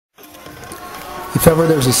If ever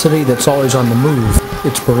there's a city that's always on the move,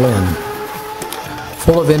 it's Berlin.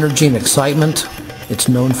 Full of energy and excitement, it's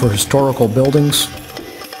known for historical buildings,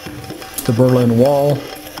 the Berlin Wall,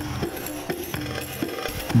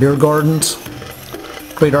 beer gardens,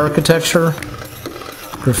 great architecture,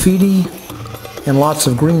 graffiti, and lots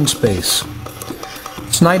of green space.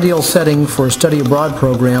 It's an ideal setting for a study abroad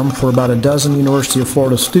program for about a dozen University of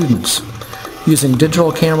Florida students. Using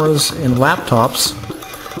digital cameras and laptops,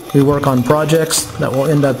 we work on projects that will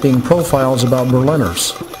end up being profiles about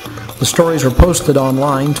Berliners. The stories are posted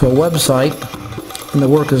online to a website, and the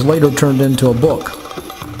work is later turned into a book.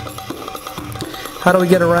 How do we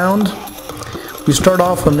get around? We start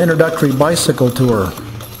off with an introductory bicycle tour.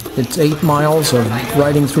 It's 8 miles of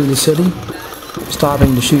riding through the city,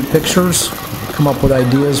 stopping to shoot pictures, come up with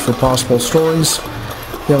ideas for possible stories.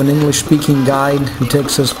 We have an English-speaking guide who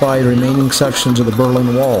takes us by the remaining sections of the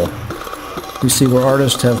Berlin Wall. We see where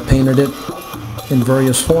artists have painted it in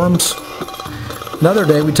various forms. Another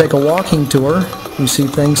day we take a walking tour. We see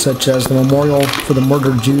things such as the memorial for the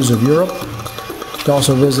murdered Jews of Europe. We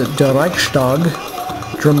also visit the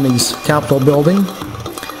Reichstag, Germany's Capitol building.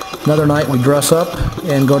 Another night we dress up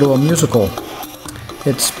and go to a musical.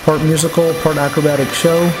 It's part musical, part acrobatic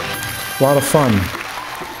show. A lot of fun.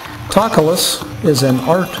 Tacheles is an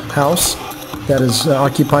art house that is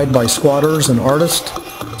occupied by squatters and artists.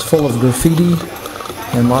 It's full of graffiti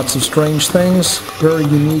and lots of strange things. Very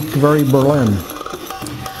unique, very Berlin.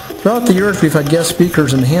 Throughout the years we've had guest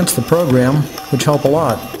speakers enhance the program, which help a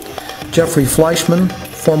lot. Jeffrey Fleischman,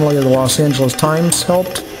 formerly of the Los Angeles Times,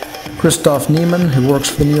 helped. Christoph Niemann, who works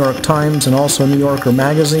for the New York Times and also New Yorker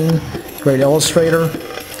magazine, great illustrator.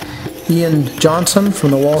 Ian Johnson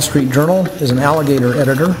from the Wall Street Journal is an alligator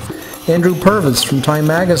editor. Andrew Purvis from Time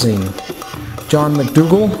magazine. John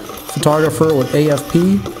McDougall, photographer with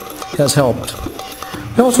AFP, has helped.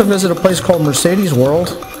 We also visit a place called Mercedes World,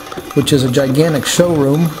 which is a gigantic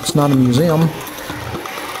showroom. It's not a museum.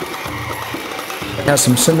 It has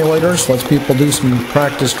some simulators, lets people do some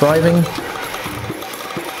practice driving.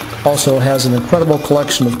 Also has an incredible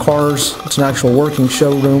collection of cars. It's an actual working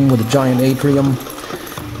showroom with a giant atrium.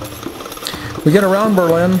 We get around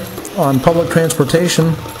Berlin on public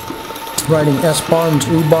transportation, riding S-Bahns,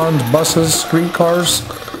 U-Bahns, buses, streetcars.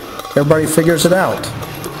 Everybody figures it out.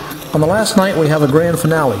 On the last night we have a grand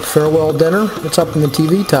finale, farewell dinner. It's up in the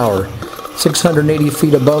TV tower, 680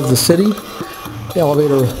 feet above the city. The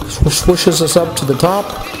elevator swishes us up to the top.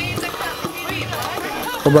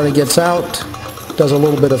 Everybody gets out, does a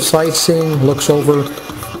little bit of sightseeing, looks over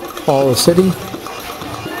all the city.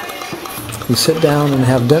 We sit down and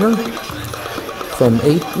have dinner from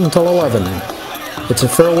 8 until 11. It's a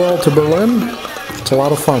farewell to Berlin. It's a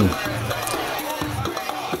lot of fun.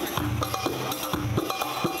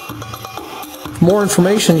 For more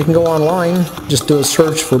information, you can go online. Just do a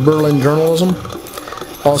search for Berlin Journalism.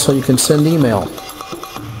 Also, you can send email.